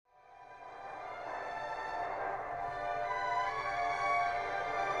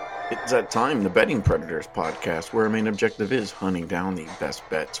It's that time, the Betting Predators podcast, where our main objective is hunting down the best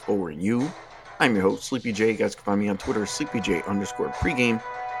bets for you. I'm your host, Sleepy J. You guys can find me on Twitter, SleepyJ_pregame.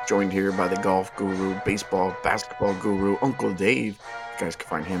 Joined here by the golf guru, baseball, basketball guru, Uncle Dave. You guys can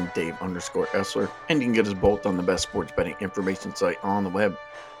find him, Dave_Essler. And you can get us both on the best sports betting information site on the web,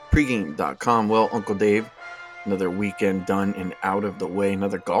 pregame.com. Well, Uncle Dave, another weekend done and out of the way,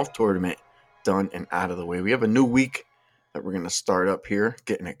 another golf tournament done and out of the way. We have a new week that we're going to start up here.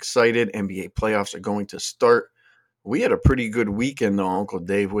 Getting excited. NBA playoffs are going to start. We had a pretty good weekend though, Uncle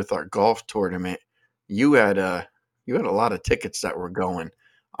Dave, with our golf tournament. You had a lot of tickets that were going.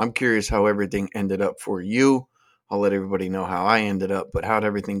 I'm curious how everything ended up for you. I'll let everybody know how I ended up, but how'd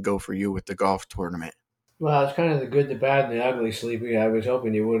everything go for you with the golf tournament? Well, it's kind of the good, the bad, and the ugly, Sleepy. I was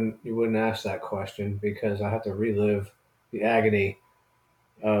hoping you wouldn't ask that question because I have to relive the agony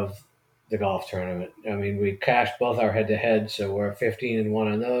of the golf tournament. I mean, we cashed both our head-to-head, so we're 15-1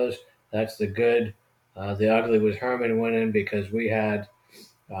 on those. That's the good. The ugly was Herman winning because we had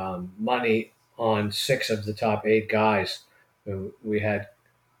money on six of the top eight guys. We had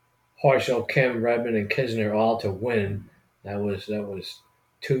Horschel, Kim, Redmond, and Kisner all to win. That was 2-3,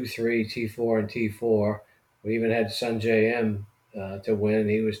 T4, and T4. We even had Sun JM to win.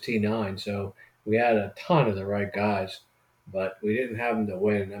 He was T9. So we had a ton of the right guys, but we didn't have them to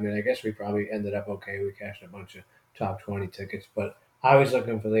win. I mean, I guess we probably ended up okay. We cashed a bunch of top 20 tickets, but I was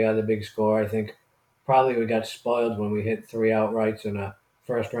looking for the other big score. I think probably we got spoiled when we hit three outrights and a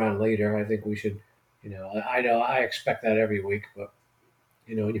first round leader. I think we should, I know I expect that every week, but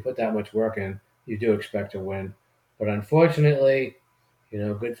when you put that much work in, you do expect to win. But unfortunately,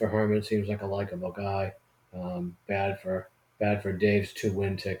 good for Herman. Seems like a likable guy. Bad for Dave's two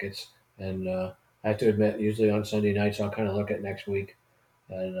win tickets. And I have to admit, usually on Sunday nights, I'll kind of look at next week,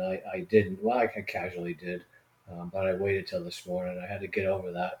 and I didn't. Well, I casually did, but I waited till this morning. I had to get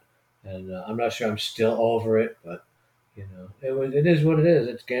over that, and I'm not sure I'm still over it, but it is what it is.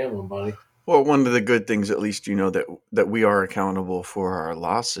 It's gambling, buddy. Well, one of the good things, at least, that we are accountable for our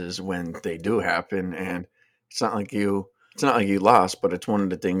losses when they do happen, and it's not like you lost, but it's one of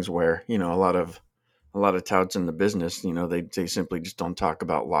the things where a lot of touts in the business, they simply just don't talk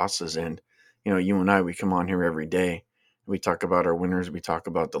about losses, and you and I, we come on here every day, we talk about our winners, we talk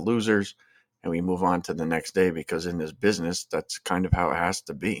about the losers, and we move on to the next day because in this business, that's kind of how it has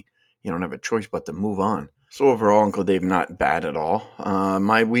to be. You don't have a choice but to move on. So overall, Uncle Dave, not bad at all.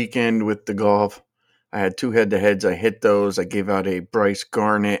 My weekend with the golf, I had two head-to-heads. I hit those. I gave out a Bryce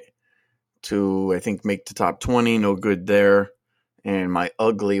Garnett to, I think, make the top 20. No good there. And my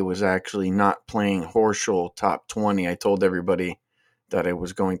ugly was actually not playing Horschel top 20. I told everybody that I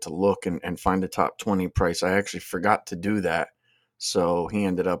was going to look and find the top 20 price. I actually forgot to do that. So he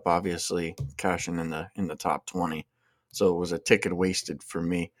ended up obviously cashing in the top 20. So it was a ticket wasted for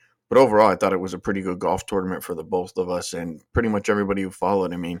me. But overall, I thought it was a pretty good golf tournament for the both of us and pretty much everybody who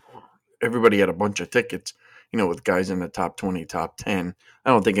followed. I mean, everybody had a bunch of tickets, with guys in the top 20, top 10. I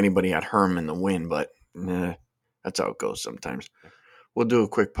don't think anybody had Herm in the win, but that's how it goes sometimes. We'll do a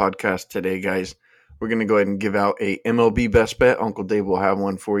quick podcast today, guys. We're going to go ahead and give out a MLB best bet. Uncle Dave will have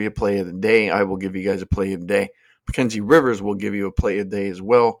one for you, play of the day. I will give you guys a play of the day. Mackenzie Rivers will give you a play of the day as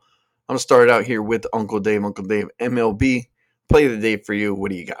well. I'm going to start out here with Uncle Dave. Uncle Dave, MLB, play of the day for you.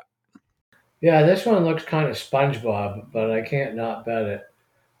 What do you got? Yeah, this one looks kind of SpongeBob, but I can't not bet it.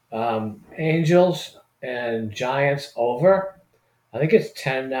 Angels and Giants over. I think it's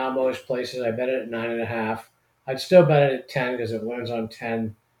 10 now most places. I bet it at 9.5. I'd still bet it at 10 because if it wins on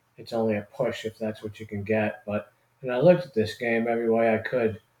 10, it's only a push if that's what you can get. But I looked at this game every way I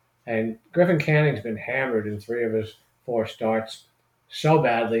could, and Griffin Canning's been hammered in three of his four starts so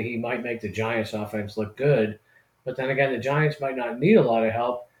badly he might make the Giants offense look good. But then again, the Giants might not need a lot of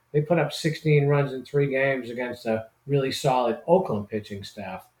help. They put up 16 runs in three games against a really solid Oakland pitching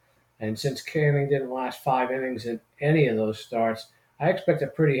staff. And since Canning didn't last 5 innings in any of those starts, I expect a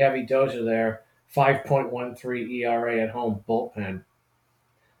pretty heavy dose of their 5.13 ERA at home bullpen.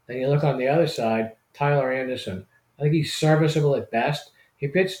 Then you look on the other side, Tyler Anderson. I think he's serviceable at best. He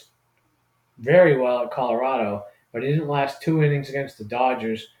pitched very well at Colorado, but he didn't last 2 innings against the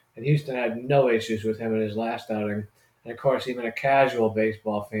Dodgers, and Houston had no issues with him in his last outing. And of course, even a casual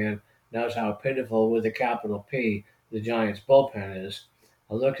baseball fan knows how pitiful, with a capital P, the Giants' bullpen is.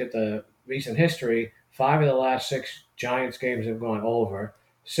 I looked at the recent history. 5 of the last 6 Giants games have gone over.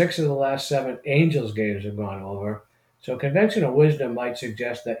 6 of the last 7 Angels games have gone over. So conventional wisdom might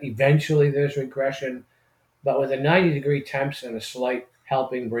suggest that eventually there's regression, but with a 90-degree temps and a slight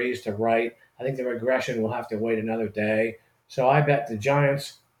helping breeze to right, I think the regression will have to wait another day. So I bet the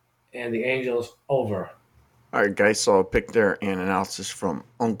Giants and the Angels over. All right, guys, saw a pick there and analysis from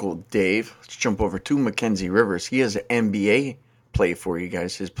Uncle Dave. Let's jump over to Mackenzie Rivers. He has an NBA play for you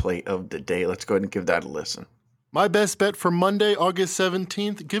guys, his play of the day. Let's go ahead and give that a listen. My best bet for Monday, August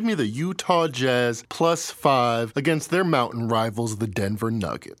 17th, give me the Utah Jazz +5 against their mountain rivals, the Denver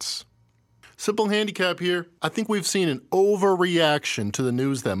Nuggets. Simple handicap here. I think we've seen an overreaction to the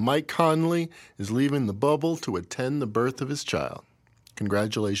news that Mike Conley is leaving the bubble to attend the birth of his child.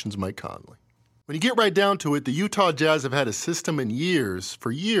 Congratulations, Mike Conley. When you get right down to it, the Utah Jazz have had a system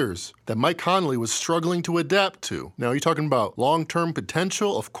for years, that Mike Conley was struggling to adapt to. Now, you're talking about long-term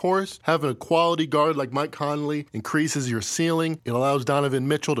potential, of course. Having a quality guard like Mike Conley increases your ceiling. It allows Donovan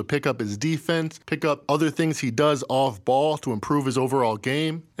Mitchell to pick up his defense, pick up other things he does off-ball to improve his overall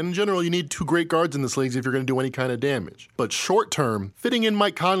game. And in general, you need two great guards in this league if you're going to do any kind of damage. But short-term, fitting in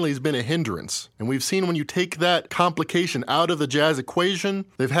Mike Conley has been a hindrance. And we've seen when you take that complication out of the Jazz equation,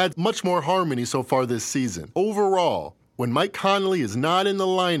 they've had much more harmony so far this season. Overall, when Mike Conley is not in the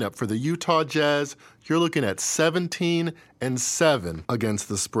lineup for the Utah Jazz, you're looking at 17-7 against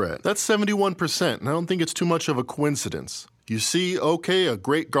the spread. That's 71%, and I don't think it's too much of a coincidence. You see, okay, a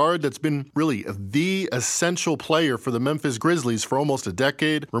great guard that's been really the essential player for the Memphis Grizzlies for almost a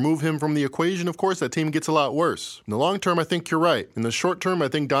decade. Remove him from the equation, of course, that team gets a lot worse. In the long term, I think you're right. In the short term, I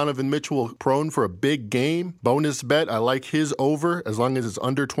think Donovan Mitchell will prone for a big game. Bonus bet, I like his over as long as it's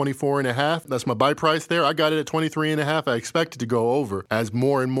under 24.5. That's my buy price there. I got it at 23.5. I expect it to go over as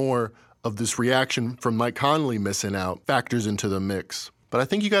more and more of this reaction from Mike Conley missing out factors into the mix. But I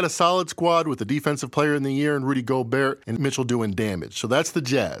think you got a solid squad with the defensive player in the year and Rudy Gobert and Mitchell doing damage. So that's the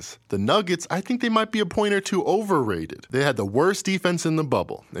Jazz. The Nuggets, I think they might be a point or two overrated. They had the worst defense in the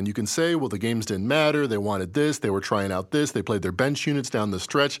bubble. And you can say, well, the games didn't matter. They wanted this. They were trying out this. They played their bench units down the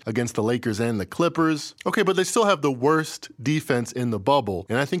stretch against the Lakers and the Clippers. Okay, but they still have the worst defense in the bubble.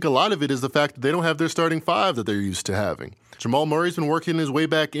 And I think a lot of it is the fact that they don't have their starting five that they're used to having. Jamal Murray's been working his way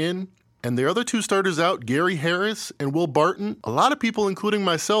back in. And their other two starters out, Gary Harris and Will Barton, a lot of people, including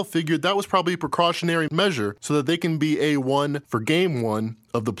myself, figured that was probably a precautionary measure so that they can be A1 for Game 1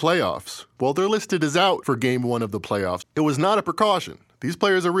 of the playoffs. Well, they're listed as out for Game 1 of the playoffs. It was not a precaution. These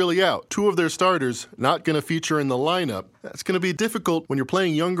players are really out. Two of their starters not going to feature in the lineup. That's going to be difficult when you're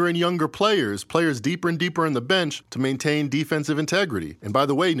playing younger and younger players deeper and deeper on the bench to maintain defensive integrity. And by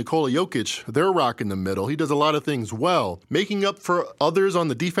the way, Nikola Jokic, they're rocking the middle. He does a lot of things well. Making up for others on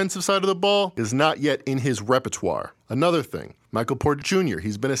the defensive side of the ball is not yet in his repertoire. Another thing, Michael Porter Jr.,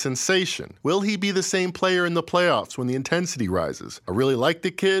 he's been a sensation. Will he be the same player in the playoffs when the intensity rises? I really like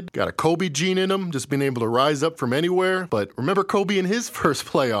the kid. Got a Kobe gene in him, just being able to rise up from anywhere. But remember Kobe in his first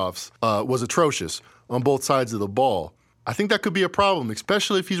playoffs was atrocious on both sides of the ball. I think that could be a problem,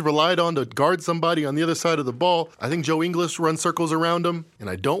 especially if he's relied on to guard somebody on the other side of the ball. I think Joe Ingles runs circles around him, and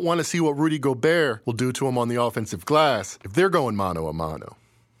I don't want to see what Rudy Gobert will do to him on the offensive glass if they're going mano a mano.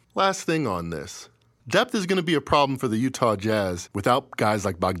 Last thing on this. Depth is going to be a problem for the Utah Jazz without guys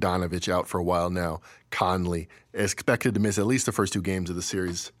like Bogdanovich out for a while now. Conley is expected to miss at least the first two games of the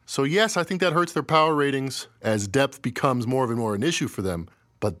series. So yes, I think that hurts their power ratings as depth becomes more and more an issue for them.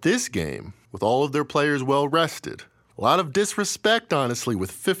 But this game, with all of their players well rested, a lot of disrespect, honestly,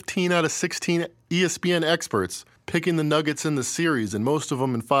 with 15 out of 16 ESPN experts picking the Nuggets in the series, and most of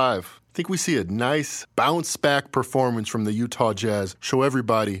them in 5. I think we see a nice bounce-back performance from the Utah Jazz, show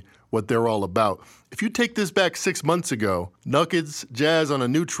everybody what they're all about. If you take this back 6 months ago, Nuggets, Jazz on a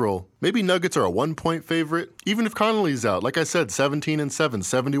neutral, maybe Nuggets are a 1-point favorite. Even if Conley's out, like I said, 17-7,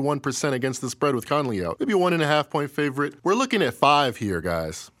 71% against the spread with Conley out. Maybe a 1.5-point favorite. We're looking at 5 here,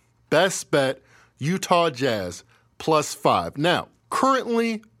 guys. Best bet, Utah Jazz +5. Now,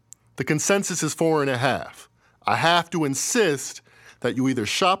 currently, the consensus is 4.5. I have to insist that you either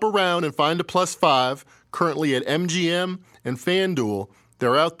shop around and find a +5, currently at MGM and FanDuel.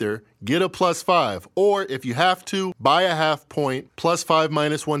 They're out there, get a +5. Or if you have to, buy a half point, +5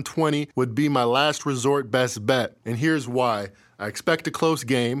 -120 would be my last resort best bet. And here's why. I expect a close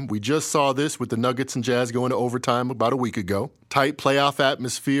game. We just saw this with the Nuggets and Jazz going to overtime about a week ago. Tight playoff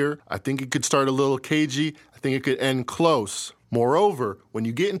atmosphere. I think it could start a little cagey. I think it could end close. Moreover, when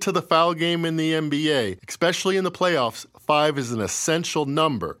you get into the foul game in the NBA, especially in the playoffs, 5 is an essential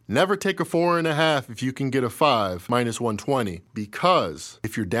number. Never take a 4.5 if you can get a 5 -120. Because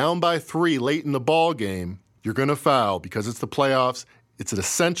if you're down by 3 late in the ball game, you're going to foul because it's the playoffs. It's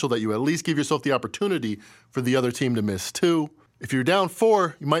essential that you at least give yourself the opportunity for the other team to miss 2. If you're down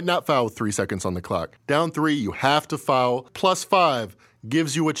 4, you might not foul with 3 seconds on the clock. Down 3, you have to foul. +5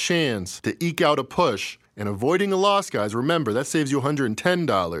 gives you a chance to eke out a push And avoiding a loss, guys, remember, that saves you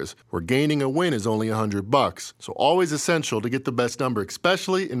 $110, where gaining a win is only $100. So always essential to get the best number,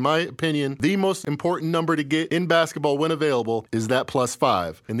 especially, in my opinion, the most important number to get in basketball when available is that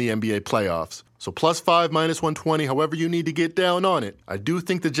 +5 in the NBA playoffs. So +5, -120, however you need to get down on it. I do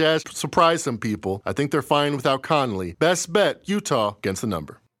think the Jazz surprised some people. I think they're fine without Conley. Best bet, Utah against the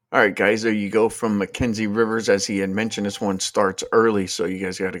number. All right, guys, there you go from Mackenzie Rivers. As he had mentioned, this one starts early, so you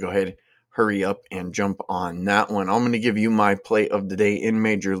guys got to go ahead, hurry up, and jump on that one. I'm going to give you my play of the day in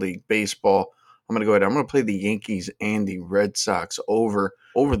Major League Baseball. I'm going to play the Yankees and the Red Sox over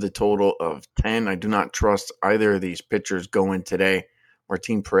the total of 10. I do not trust either of these pitchers going today.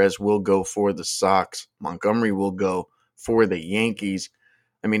 Martin Perez will go for the Sox. Montgomery will go for the Yankees.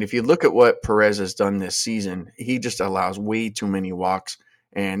 I mean, if you look at what Perez has done this season, he just allows way too many walks.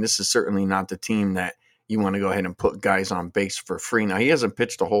 And this is certainly not the team that you want to go ahead and put guys on base for free. Now, he hasn't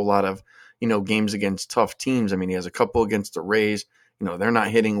pitched a whole lot of, games against tough teams. I mean, he has a couple against the Rays. They're not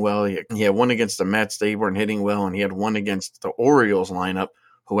hitting well. He had one against the Mets. They weren't hitting well. And he had one against the Orioles lineup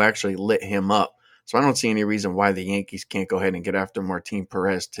who actually lit him up. So I don't see any reason why the Yankees can't go ahead and get after Martin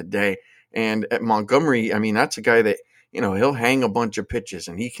Perez today. And at Montgomery, I mean, that's a guy that, he'll hang a bunch of pitches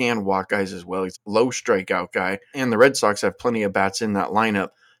and he can walk guys as well. He's a low strikeout guy. And the Red Sox have plenty of bats in that lineup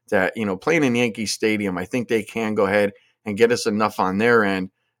that, playing in Yankee Stadium, I think they can go ahead and get us enough on their end.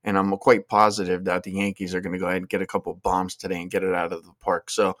 And I'm quite positive that the Yankees are going to go ahead and get a couple bombs today and get it out of the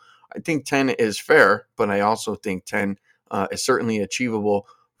park. So I think 10 is fair, but I also think 10 is certainly achievable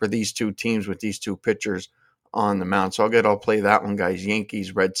for these two teams with these two pitchers on the mound. So I'll play that one, guys.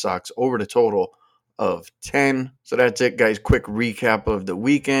 Yankees, Red Sox over the total of 10. So that's it, guys. Quick recap of the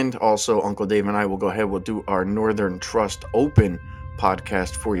weekend. Also, Uncle Dave and I will go ahead. We'll do our Northern Trust Open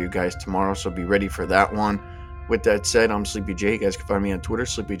podcast for you guys tomorrow. So be ready for that one. With that said, I'm Sleepy J. You guys can find me on Twitter,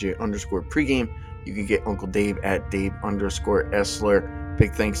 SleepyJ_pregame. You can get Uncle Dave at Dave_Essler.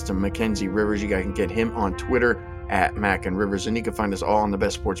 Big thanks to Mackenzie Rivers. You guys can get him on Twitter at Mac and Rivers. And you can find us all on the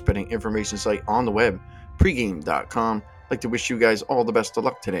best sports betting information site on the web, pregame.com. I'd like to wish you guys all the best of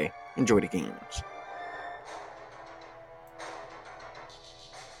luck today. Enjoy the games.